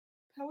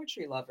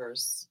Poetry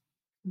lovers,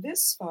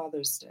 this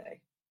Father's Day,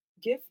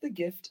 give the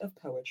gift of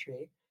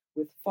poetry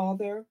with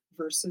Father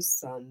versus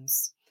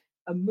Sons,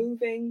 a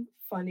moving,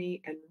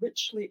 funny, and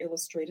richly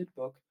illustrated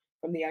book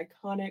from the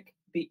iconic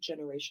Beat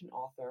Generation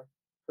author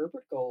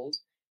Herbert Gold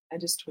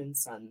and his twin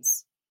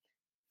sons.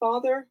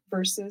 Father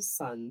versus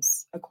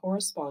Sons, a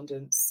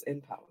correspondence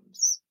in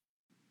poems.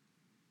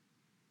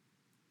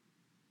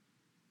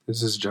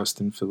 This is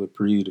Justin Philip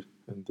Reed,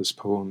 and this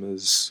poem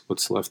is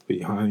what's left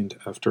behind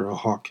after a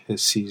hawk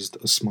has seized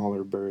a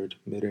smaller bird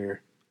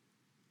midair.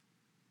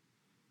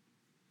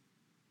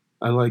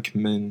 I like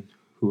men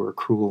who are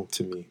cruel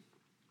to me,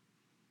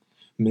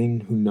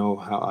 men who know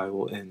how I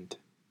will end,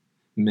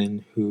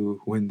 men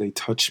who, when they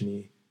touch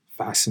me,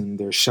 fasten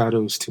their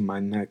shadows to my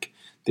neck,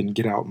 then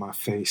get out my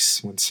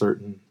face when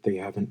certain they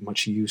haven't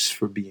much use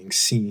for being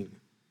seen.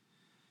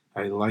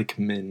 I like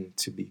men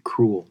to be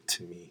cruel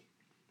to me.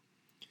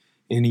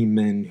 Any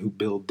men who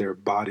build their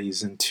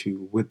bodies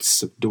into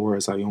widths of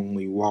doors I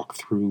only walk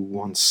through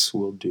once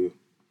will do.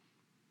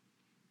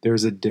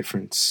 There's a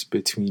difference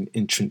between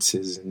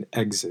entrances and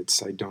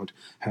exits I don't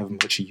have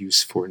much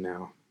use for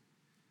now.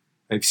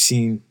 I've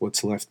seen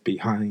what's left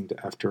behind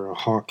after a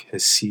hawk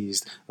has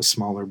seized a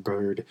smaller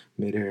bird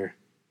midair.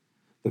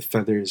 The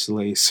feathers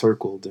lay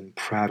circled and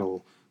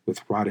prattle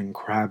with rotting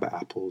crab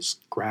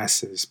apples,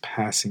 grasses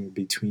passing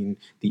between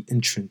the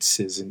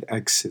entrances and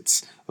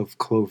exits of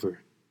clover.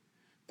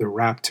 The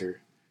raptor,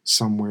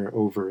 somewhere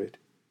over it,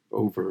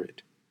 over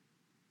it.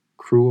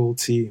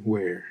 Cruelty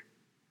where?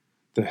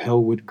 The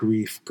hell would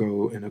grief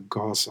go in a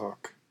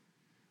goshawk?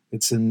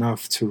 It's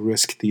enough to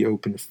risk the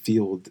open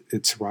field,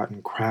 its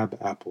rotten crab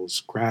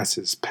apples,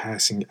 grasses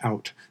passing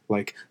out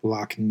like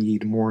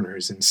Loch-Need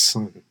mourners in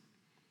sun.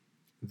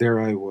 There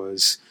I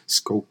was,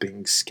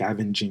 scoping,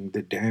 scavenging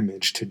the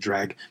damage to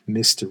drag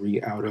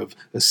mystery out of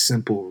a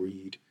simple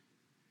reed.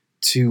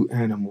 Two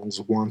animals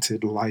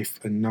wanted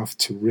life enough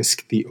to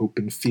risk the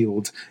open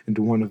field, and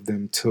one of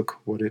them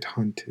took what it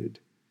hunted.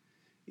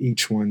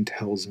 Each one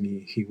tells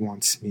me he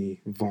wants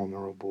me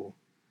vulnerable.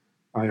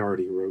 I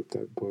already wrote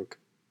that book.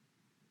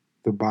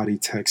 The body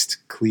text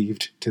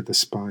cleaved to the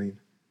spine,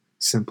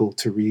 simple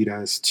to read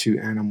as two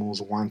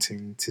animals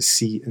wanting to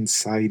see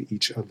inside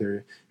each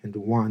other, and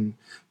one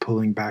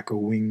pulling back a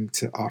wing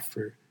to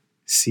offer,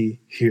 see,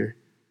 here,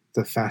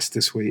 the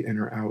fastest way in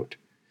or out,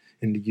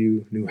 and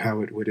you knew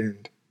how it would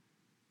end.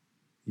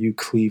 You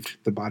cleaved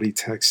the body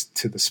text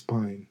to the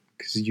spine,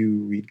 'cause you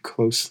read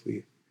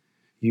closely.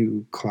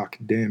 You clock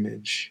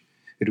damage.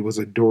 It was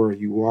a door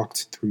you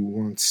walked through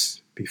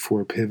once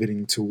before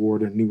pivoting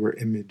toward a newer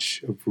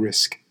image of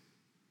risk